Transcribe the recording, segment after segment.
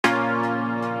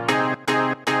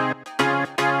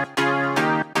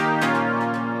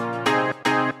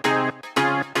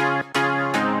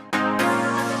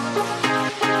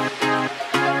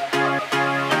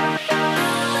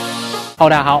Hello，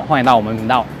 大家好，欢迎到我们频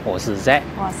道，我是 Zack，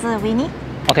 我是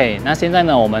Winnie。OK， 那现在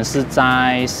呢，我们是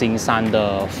在新山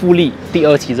的富力第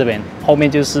二期这边，后面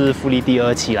就是富力第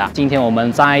二期啦。今天我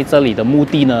们在这里的目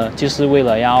的呢，就是为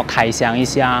了要开箱一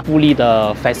下富力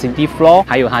的 Facility Floor，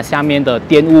 还有它下面的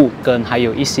店务跟还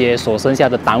有一些所剩下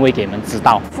的单位给你们知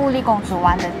道。富力公主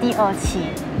湾的第二期。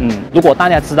如果大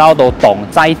家知道都懂，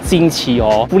在近期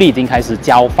哦，富力已经开始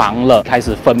交房了，开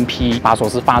始分批把锁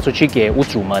匙发出去给屋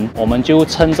主们。我们就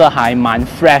趁着还蛮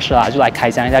fresh 啦，就来开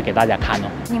箱一下给大家看哦。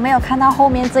你们有看到后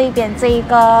面这一边这一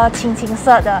个青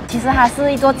色的，其实它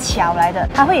是一座桥来的，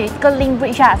它会有一个 link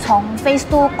bridge 啊，从 Phase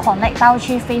 2 connect 到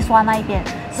去 Phase 1那一边，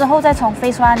之后再从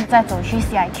Phase 1再走去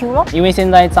CIQ 咯。因为现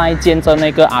在在建设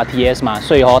那个 RTS 嘛，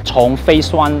所以哦，从 Phase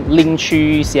 1 link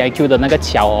去 CIQ 的那个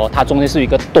桥哦，它中间是有一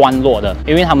个段落的，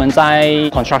因为他们在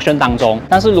construction 当中。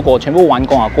但是如果全部完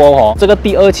工了过后，这个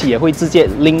第二期也会直接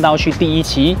link 到去第一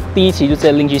期，第一期就直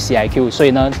接 link 去 CIQ， 所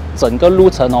以呢，整个路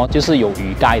程哦就是有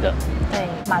雨盖的。对，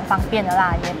蛮方便的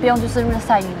啦，也不用就是日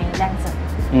晒雨淋这样子。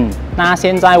那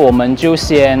现在我们就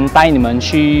先带你们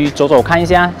去走走看一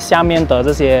下下面的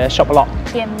这些 shop lot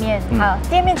店面，还有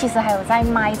店面其实还有在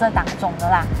卖这当中的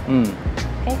啦。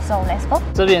Okay, so let's go。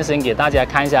这边先给大家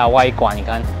看一下外观，你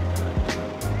看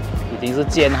已经是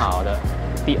建好的，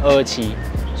第二期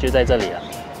就在这里了。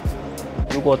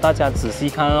如果大家仔细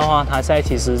看的话，它现在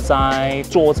其实在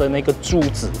做着那个柱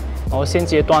子，然后现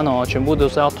阶段哦，全部都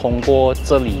是要通过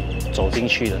这里走进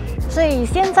去的。所以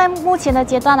现在目前的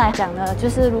阶段来讲呢，就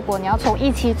是如果你要从一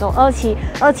期走二期，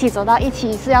二期走到一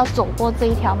期是要走过这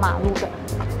一条马路的，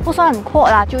不算很阔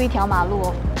啦，就一条马路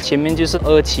哦。前面就是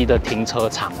二期的停车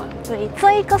场了。对，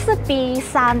这一个是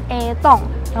B3A 栋，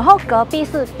然后隔壁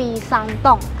是 B3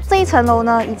 栋。这一层楼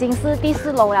呢已经是第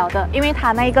4楼了的，因为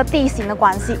它那个地形的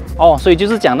关系。哦，所以就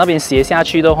是讲那边斜下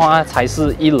去的话，才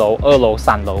是1楼、2楼、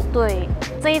3楼。对，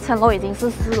这一层楼已经是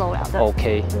4楼了的。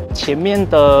OK，前面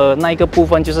的那一个部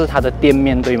分就是它的店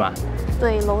面，对吗？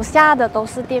对，楼下的都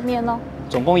是店面哦。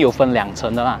总共有分2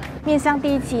层的啦，面向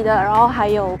第一期的，然后还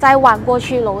有再弯过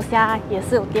去楼下也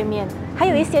是有店面，还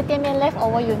有一些店面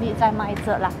leftover unit 在卖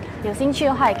着啦。有兴趣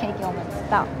的话也可以给我们知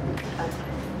道。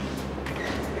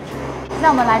那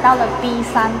我们来到了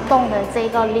B3 栋的这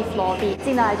个 lift lobby，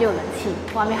 进来就有冷气，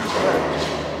外面好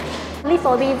热。lift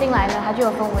lobby 进来呢，它就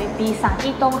有分为 B3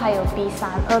 1栋还有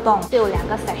B3 2栋，就有2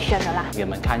个 section 的啦。给我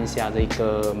们看一下这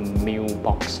个 meal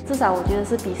box， 至少我觉得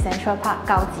是比 Central Park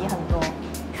高级很多。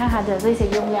看它的这些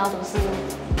用料都是，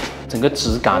整个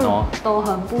质感哦，都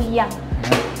很不一样。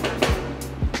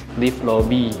lift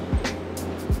lobby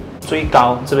最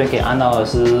高这边可以按到的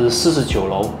是49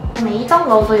楼。每一栋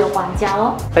楼都有管家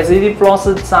哦。Facility Floor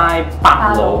是在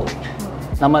8楼，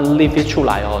那么 lift 出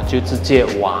来哦，就直接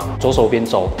往左手边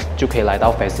走，就可以来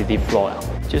到 Facility Floor 了，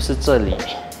就是这里。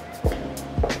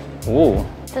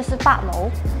这是8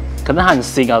楼。可能它很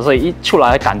新啊，所以一出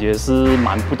来的感觉是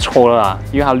蛮不错的啦，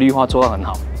因为它绿化做得很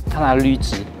好，看它的绿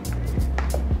植，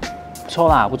不错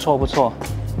啦，不错，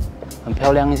很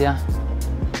漂亮一下。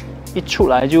一出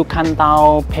来就看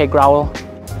到 playground，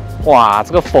 哇，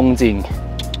这个风景。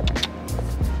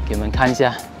给你们看一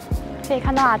下，可以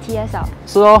看到 RTS 哦。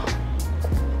是哦，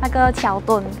那个桥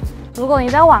墩，如果你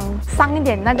再往上一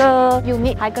点，那个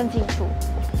unit 还更清楚。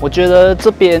我觉得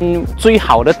这边最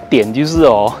好的点就是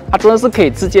哦，它真的是可以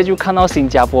直接就看到新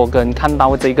加坡跟看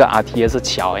到这个 RTS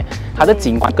桥，它的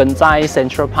景观跟在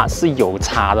Central Park 是有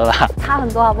差的啦，差很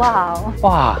多好不好？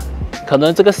哇，可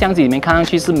能这个相机里面看上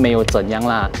去是没有怎样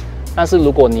啦，但是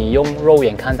如果你用肉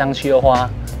眼看上去的话，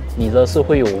你的是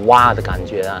会有哇的感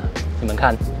觉啊，你们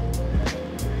看。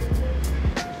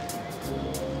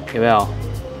有没有？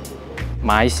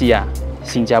马来西亚、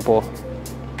新加坡，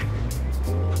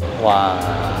哇！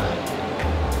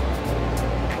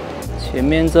前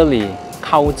面这里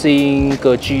靠近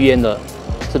歌剧院的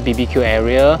是 BBQ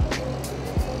area，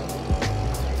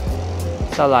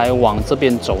 再来往这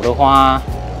边走的话，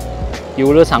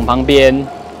游乐场旁边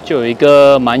就有一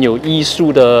个蛮有艺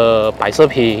术的摆设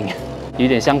品，有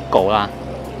点像狗啦，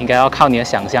应该要靠你的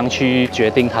想象去决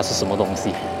定它是什么东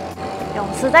西。泳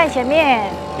池在前面，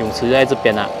泳池在这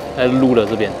边啊，在路的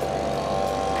这边。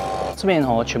这边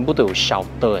哦，全部都有小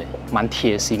的，蛮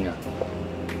贴心的。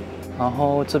然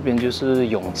后这边就是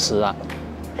泳池啊，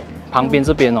旁边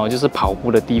这边哦就是跑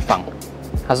步的地方，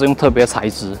它是用特别材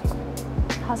质，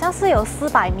好像是有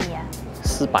400米啊。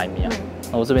400米啊，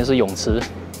然后这边是泳池，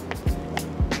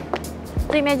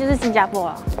对面就是新加坡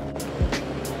了。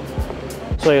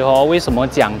所以哦，为什么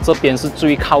讲这边是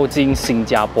最靠近新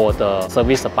加坡的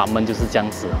service apartment 就是这样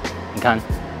子啊？你看，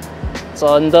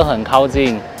真的很靠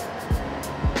近，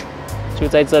就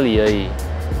在这里而已。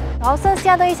然后剩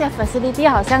下的一些 facility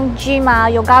好像 gym 啊、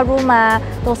yoga room 啊，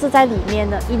都是在里面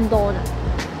的 indoor 的。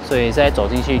所以现在走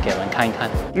进去给你们看一看，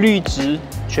绿植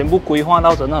全部规划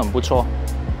到真的很不错。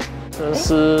这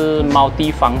是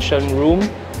multi-function room，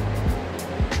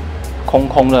 空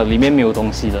空的，里面没有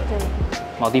东西的。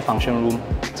对 ，multi-function room。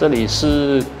这里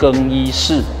是更衣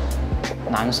室，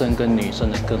男生跟女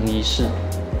生的更衣室。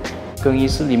更衣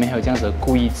室里面还有这样子的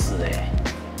柜子哎，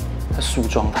它梳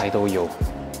妆台都有，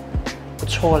不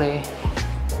错嘞。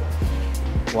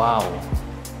哇哦！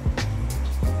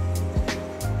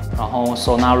然后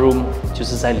sauna room 就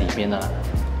是在里面的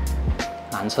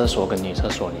男厕所跟女厕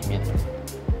所里面，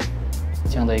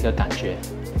这样的一个感觉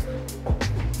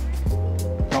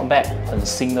 ，not bad， 很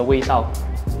新的味道。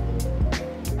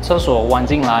厕所弯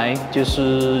进来就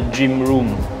是 gym room，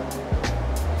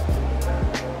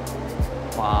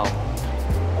 哇哦，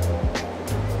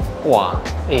哇，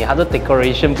哎，它的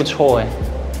decoration 不错哎。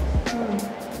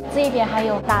这一边还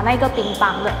有打那个乒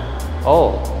乓的。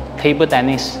哦 ，table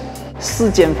tennis。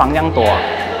4间房这样多啊！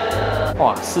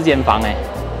哇，4间房哎。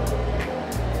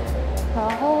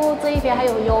然后这一边还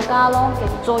有 yoga 咯，给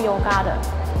你做 yoga 的，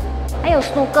还有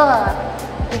snooker，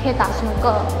 也可以打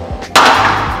snooker。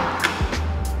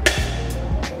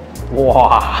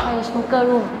哇！还有 snooker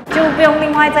room， 就不用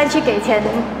另外再去给钱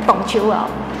懂球了。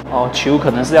哦，球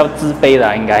可能是要自备的、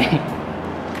啊，应该。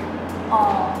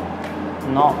哦。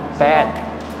Not bad。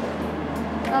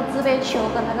要自备球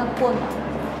跟那个棍啊。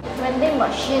Vending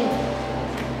machine，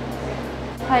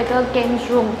 还有一个 games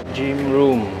room。Gym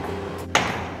room，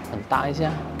 很大一下。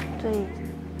对，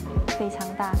非常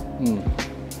大。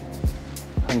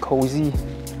很 cozy。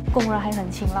工人还很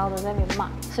勤劳的在那边骂，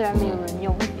虽然没有人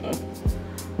用。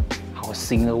好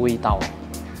新的味道。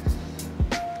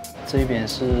这边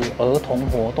是儿童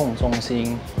活动中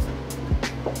心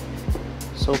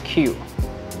 ，so cute。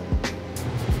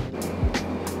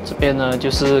这边呢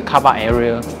就是 car park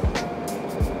area。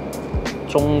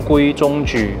中规中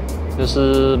矩，就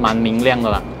是蛮明亮的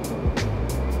啦。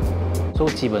就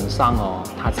基本上哦，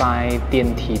它在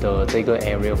电梯的这个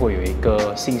area 会有一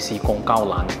个信息公告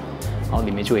栏，然后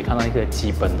里面就可以看到一个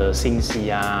基本的信息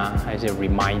啊，还有一些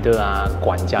reminder 啊、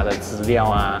管家的资料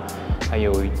啊，还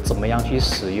有怎么样去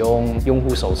使用用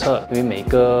户手册，因为每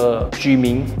个居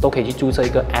民都可以去注册一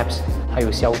个 apps， 还有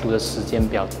消毒的时间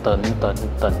表等等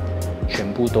等，全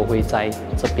部都会在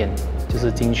这边，就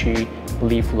是进去。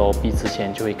Lift lobby 之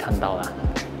前就会看到啦。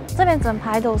这边整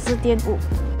排都是电务，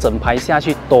整排下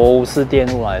去都是电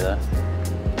务来的。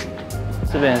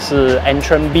这边是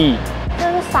Entrance B， 这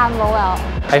是3楼了。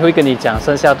还会跟你讲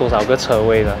剩下多少个车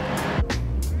位的。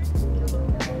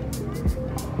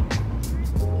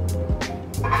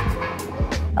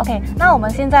OK， 那我们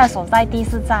现在所在地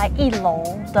是在1楼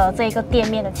的这个店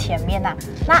面的前面呐。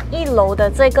那1楼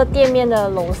的这个店面的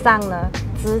楼上呢？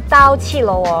直到7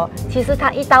楼哦，其实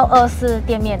它1到2是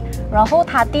店面，然后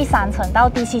它第3层到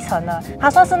第7层呢，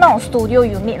它算是那种 studio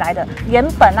unit 来的。原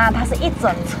本啊，它是一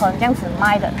整层这样子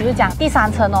卖的，比如讲第3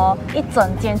层哦，一整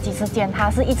间几十间，它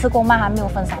是一次过卖，还没有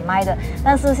分散卖的。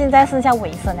但是现在剩下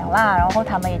尾声了啦，然后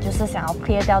他们也就是想要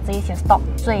clear 掉这一些 stock，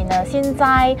 所以呢，现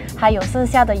在还有剩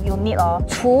下的 unit 哦，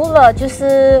除了就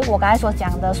是我刚才所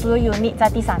讲的 studio unit 在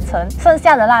第3层，剩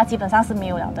下的啦基本上是没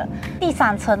有了的。第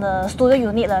3层的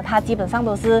studio unit 呢，它基本上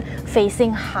都是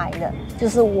facing 海的，就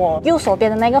是我右手边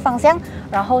的那个方向，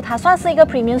然后它算是一个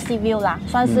premium sea view 啦，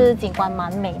算是景观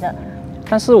蛮美的。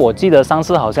但是我记得上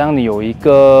次好像你有一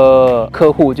个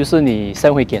客户，就是你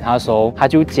send回给他的时候，他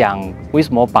就讲为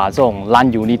什么把这种烂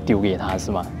unit 丢给他，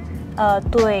是吗？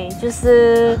对，就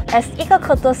是 as 一个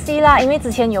courtesy 啦，因为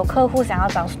之前有客户想要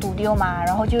找 studio 嘛，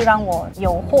然后就让我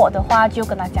有货的话就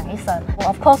跟他讲一声，我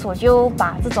of course 我就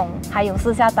把这种还有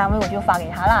私下单位我就发给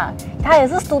他啦，他也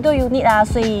是 studio unit 啊，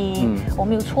所以我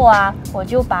没有错啊，我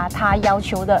就把他要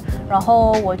求的，然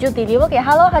后我就 deliver 给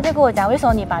他咯，他就跟我讲为什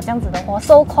么你把这样子的货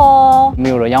收 call， 没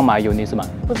有人要买 unit 是吗？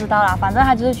不知道啦，反正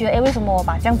他就是觉得为什么我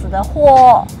把这样子的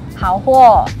货好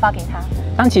货发给他。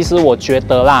但其实我觉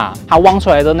得啦，它望出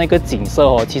来的那个景色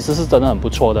哦，其实是真的很不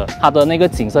错的。它的那个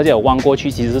景色，就望过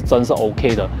去，其实是真是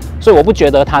OK 的。所以我不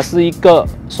觉得它是一个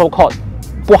so called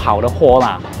不好的货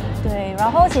啦。对，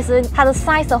然后其实它的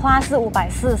size 的话是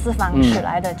544方尺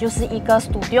来的，就是一个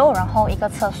studio， 然后一个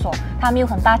厕所，它没有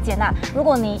很大间啊。如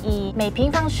果你以每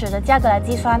平方尺的价格来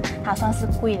计算，它算是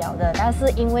贵了的。但是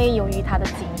因为由于它的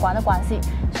景观的关系，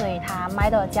所以它卖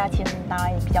的价钱当然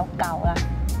也比较高啦。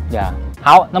呀。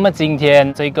好，那么今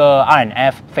天这个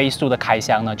R&F Phase 2的开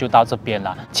箱呢，就到这边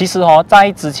了。其实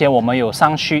在之前我们有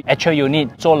上去 actual unit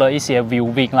做了一些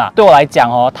viewing 啦。对我来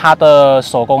讲它的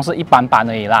手工是一般般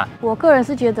而已啦。我个人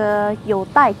是觉得有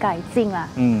待改进啦。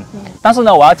但是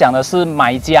呢，我要讲的是，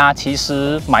买家其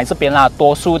实买这边啦，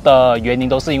多数的原因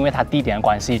都是因为它地点的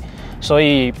关系。所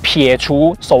以撇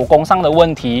除手工上的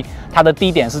问题，它的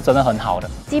地点是真的很好的。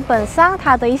基本上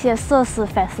它的一些设施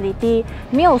facility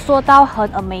没有说到很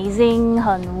amazing、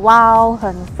很 wow、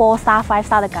很 4 star、5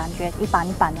 star 的感觉，一般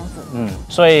这样子。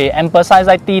所以 emphasize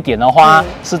在地点的话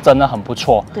是真的很不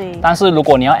错。对。但是如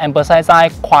果你要 emphasize 在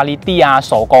quality 啊、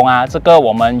手工啊，这个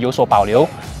我们有所保留。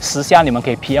私下你们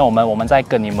可以 PM 我们再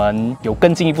跟你们有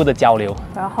更进一步的交流。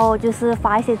然后就是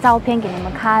发一些照片给你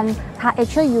们看，它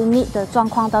actual unit 的状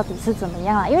况到底是怎么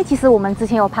样啊？因为其实我们之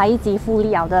前有拍一集富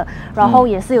力的，然后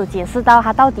也是有解释到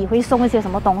它到底会送一些什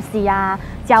么东西啊，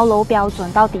交楼标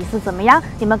准到底是怎么样，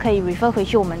你们可以 refer 回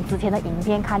去我们之前的影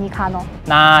片看一看哦。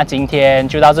那今天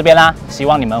就到这边啦，希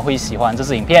望你们会喜欢这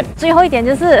支影片。最后一点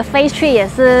就是 Phase 3也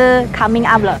是 coming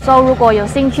up 了，所以如果有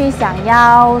兴趣想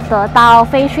要得到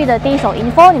Phase 3的第一手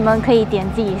info， 你们可以点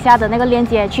击以下的那个链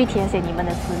接去填写你们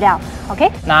的资料。OK，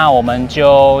 那我们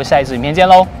就下一支影片见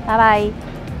喽，拜拜，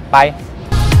拜。